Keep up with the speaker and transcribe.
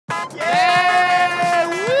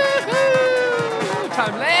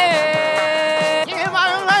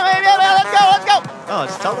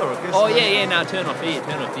Oh, yeah, now turn off here,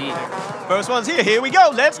 turn off here. First one's here. Here we go.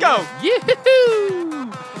 Let's go. Yoo-hoo!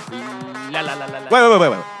 La la la la la.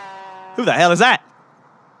 Wait. Who the hell is that?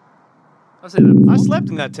 I've seen that before. I slept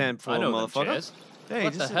in that tent before, I know them motherfucker. chairs. Hey,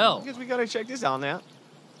 What the hell? I guess we gotta check this out now.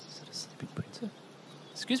 Is that a sleeping printer?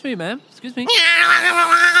 Excuse me, ma'am. Excuse me. Whoa!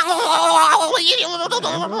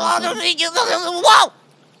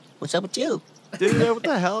 What's up with you? Dude, what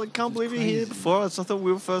the hell? I can't believe you're here before us. I thought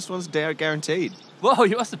we were first ones there, guaranteed. Whoa,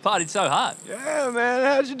 you must have partied so hard. Yeah, man.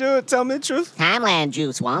 How'd you do it? Tell me the truth. Timeland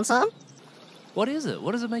Juice, want some? What is it?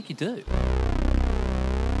 What does it make you do?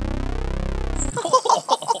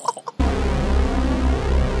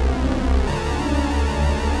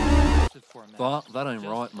 That ain't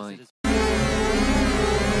right, mate.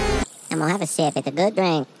 I'm gonna have a sip. It's a good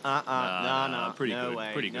drink. No. Pretty no good. way.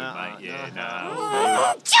 Pretty good, No, mate. Yeah,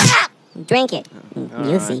 no. Shut up! Drink it. All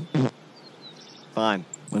You'll right. see. Fine.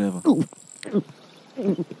 Whatever.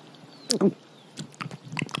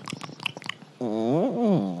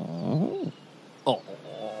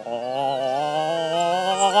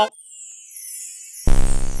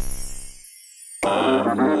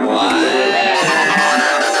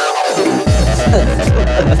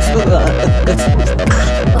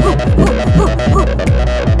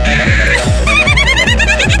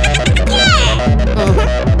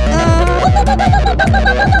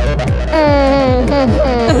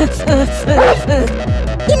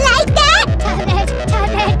 You like that? Turn it.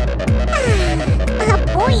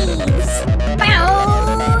 Boys.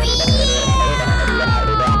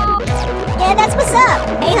 Yeah, that's what's up.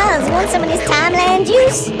 Hey, Hans, want some of this Timeland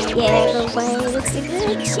Juice? Yeah, little boy, looks like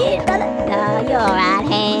good shit, brother. Oh, you're alright,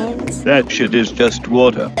 Hans. That shit is just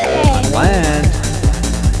water. Hey. Land.